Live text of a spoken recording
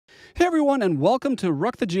Hey everyone, and welcome to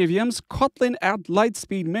Rock the JVM's Kotlin at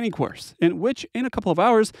Lightspeed mini course, in which in a couple of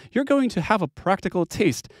hours you're going to have a practical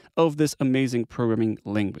taste of this amazing programming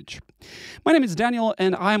language. My name is Daniel,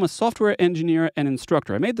 and I am a software engineer and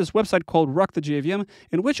instructor. I made this website called Rock the JVM,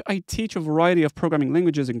 in which I teach a variety of programming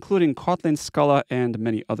languages, including Kotlin, Scala, and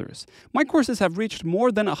many others. My courses have reached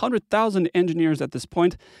more than 100,000 engineers at this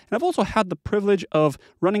point, and I've also had the privilege of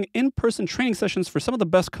running in-person training sessions for some of the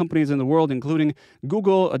best companies in the world, including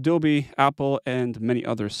Google, Adobe, Apple, and many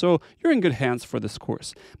others. So you're in good hands for this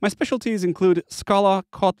course. My specialties include Scala,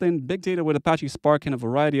 Kotlin, Big Data with Apache Spark, and a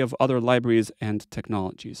variety of other libraries and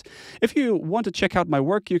technologies. If you want to check out my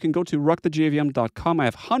work, you can go to rockthejvm.com. I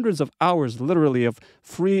have hundreds of hours, literally, of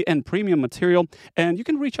free and premium material, and you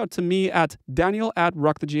can reach out to me at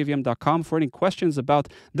daniel@rockthejvm.com for any questions about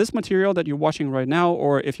this material that you're watching right now,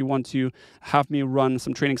 or if you want to have me run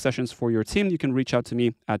some training sessions for your team, you can reach out to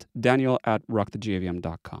me at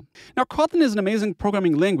daniel@rockthejvm.com. Now, Kotlin is an amazing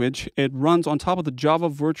programming language. It runs on top of the Java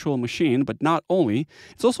virtual machine, but not only.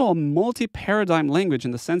 It's also a multi-paradigm language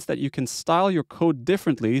in the sense that you can style your code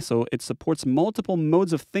differently, so it supports multiple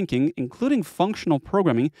modes of thinking, including functional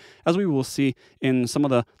programming, as we will see in some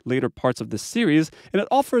of the later parts of this series. And it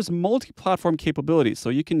offers multi-platform capabilities, so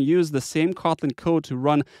you can use the same Kotlin code to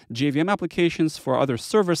run JVM applications for other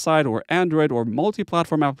server-side or Android or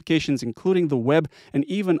multi-platform applications, including the web and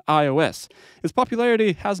even iOS. Its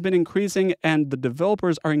popularity has been increasing, and the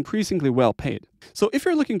developers are increasingly well paid. So if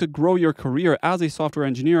you're looking to grow your career as a software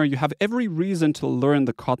engineer, you have every reason to learn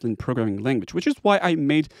the Kotlin programming language, which is why I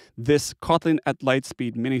made this Kotlin at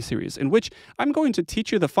Lightspeed mini-series, in which I'm going to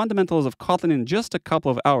teach you the fundamentals of Kotlin in just a couple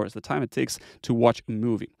of hours, the time it takes to watch a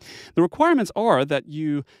movie. The requirements are that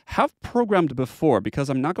you have programmed before, because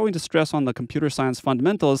I'm not going to stress on the computer science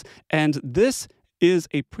fundamentals, and this is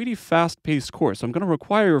a pretty fast-paced course, so I'm going to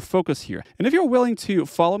require your focus here. And if you're willing to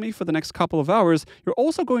follow me for the next couple of hours, you're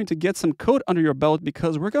also going to get some code under your belt,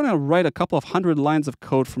 because we're going to write a couple of hundred lines of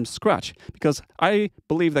code from scratch, because I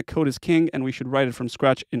believe that code is king and we should write it from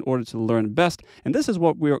scratch in order to learn best. And this is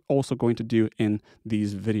what we're also going to do in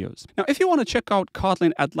these videos. Now, if you want to check out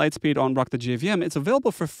Kotlin at Lightspeed on Rock the JVM, it's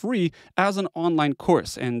available for free as an online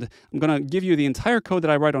course. And I'm going to give you the entire code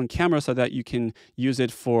that I write on camera so that you can use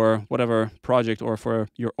it for whatever project or for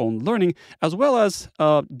your own learning, as well as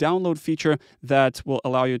a download feature that will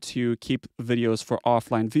allow you to keep videos for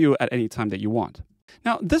offline view at any time that you want.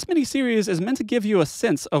 Now, this mini-series is meant to give you a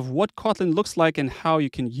sense of what Kotlin looks like and how you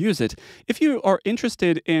can use it. If you are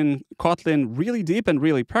interested in Kotlin really deep and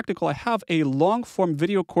really practical, I have a long-form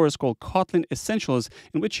video course called Kotlin Essentials,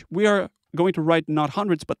 in which we are going to write not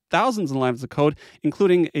hundreds, but thousands of lines of code,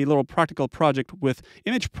 including a little practical project with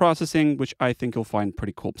image processing, which I think you'll find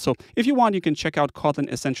pretty cool. So if you want, you can check out Kotlin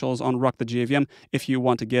Essentials on Rock the JVM if you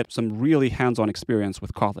want to get some really hands-on experience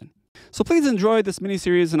with Kotlin. So please enjoy this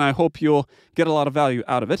mini-series, and I hope you'll get a lot of value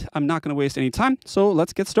out of it. I'm not going to waste any time, so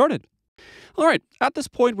let's get started. All right, at this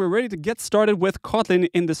point, we're ready to get started with Kotlin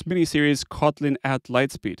in this mini-series, Kotlin at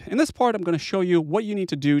Lightspeed. In this part, I'm going to show you what you need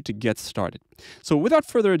to do to get started. So without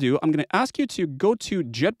further ado, I'm going to ask you to go to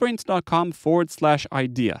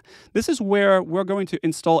jetbrains.com/idea. This is where we're going to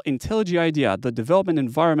install IntelliJ IDEA, the development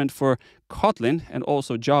environment for Kotlin and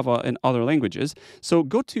also Java and other languages. So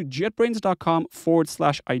go to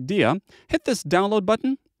jetbrains.com/idea, hit this download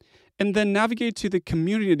button, and then navigate to the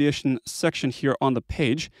Community Edition section here on the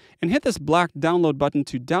page, and hit this black download button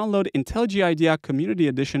to download IntelliJ IDEA Community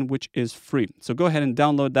Edition, which is free. So go ahead and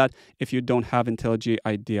download that if you don't have IntelliJ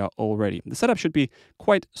IDEA already. The setup should be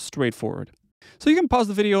quite straightforward. So you can pause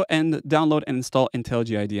the video and download and install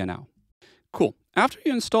IntelliJ IDEA now. Cool. After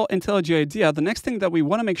you install IntelliJ IDEA, the next thing that we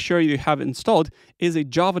want to make sure you have installed is a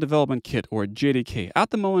Java Development Kit, or JDK. At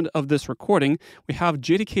the moment of this recording, we have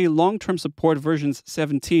JDK long-term support versions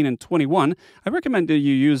 17 and 21. I recommend that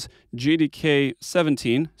you use JDK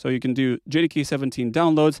 17. So you can do JDK 17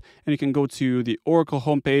 downloads, and you can go to the Oracle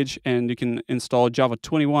homepage, and you can install Java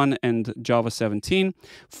 21 and Java 17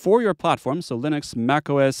 for your platform, so Linux,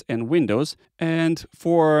 macOS, and Windows. And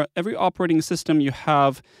for every operating system, you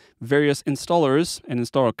have various installers and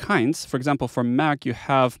installer kinds. For example, for Mac, you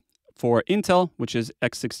have for Intel, which is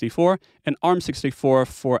x64, and ARM64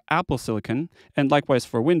 for Apple Silicon. And likewise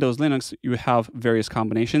for Windows, Linux, you have various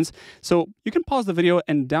combinations. So you can pause the video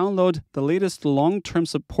and download the latest long-term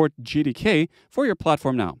support JDK for your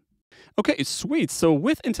platform now. Okay, sweet. So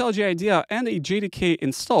with IntelliJ IDEA and a JDK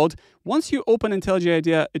installed, once you open IntelliJ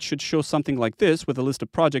IDEA, it should show something like this with a list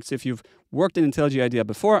of projects. If you've worked in IntelliJ IDEA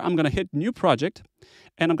before, I'm going to hit New Project,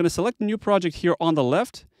 and I'm going to select New Project here on the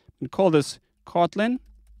left and call this Kotlin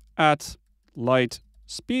at Lightspeed.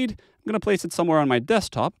 speed, I'm going to place it somewhere on my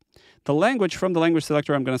desktop. The language, from the language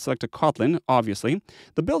selector, I'm going to select a Kotlin, obviously.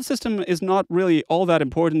 The build system is not really all that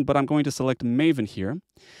important, but I'm going to select Maven here.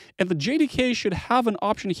 And the JDK should have an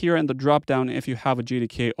option here in the dropdown if you have a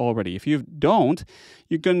JDK already. If you don't,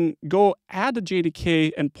 you can go add a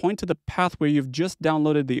JDK and point to the path where you've just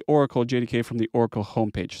downloaded the Oracle JDK from the Oracle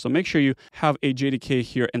homepage. So make sure you have a JDK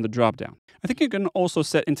here in the dropdown. I think you can also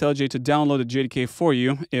set IntelliJ to download a JDK for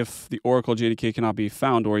you if the Oracle JDK cannot be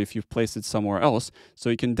found or if you've placed it somewhere else. So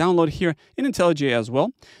you can download here in IntelliJ as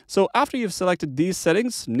well. So after you've selected these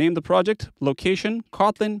settings, name the project, location,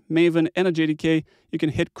 Kotlin, Maven, and a JDK, you can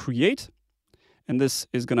hit create. And this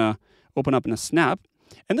is going to open up in a snap.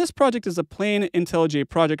 And this project is a plain IntelliJ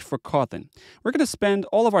project for Kotlin. We're going to spend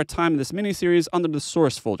all of our time in this mini-series under the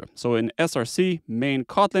source folder. So in src, main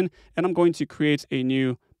Kotlin, and I'm going to create a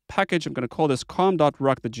new package. I'm going to call this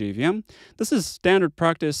com.rockthejvm. This is standard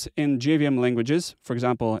practice in JVM languages. For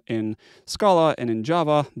example, in Scala and in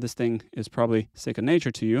Java, this thing is probably second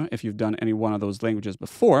nature to you if you've done any one of those languages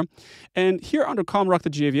before. And here under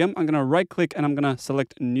com.rockthejvm, I'm going to right click and I'm going to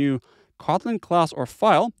select new Kotlin class or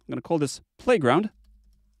file. I'm going to call this playground.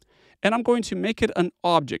 And I'm going to make it an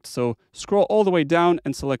object. So scroll all the way down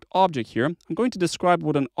and select object here. I'm going to describe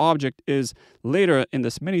what an object is later in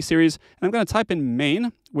this mini-series. And I'm going to type in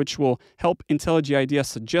main, which will help IntelliJ IDEA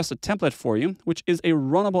suggest a template for you, which is a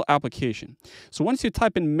runnable application. So once you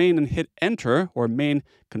type in main and hit enter, or main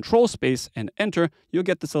control space and enter, you'll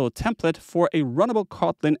get this little template for a runnable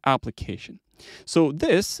Kotlin application. So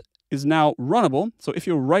this is now runnable. So if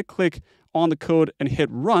you right click on the code and hit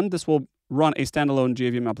run, this will run a standalone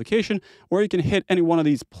JVM application, or you can hit any one of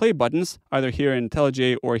these play buttons, either here in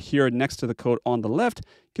IntelliJ or here next to the code on the left.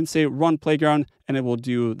 You can say run playground, and it will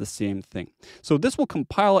do the same thing. So this will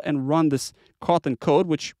compile and run this Kotlin code,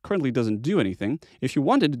 which currently doesn't do anything. If you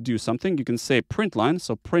wanted to do something, you can say print line,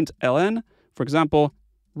 so print ln, for example,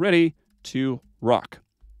 ready to rock.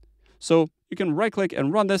 So you can right click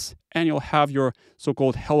and run this, and you'll have your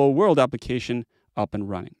so-called hello world application up and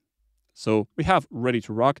running. So we have ready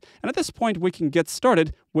to rock. And at this point, we can get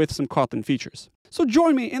started with some Kotlin features. So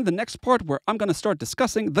join me in the next part where I'm going to start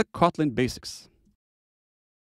discussing the Kotlin basics.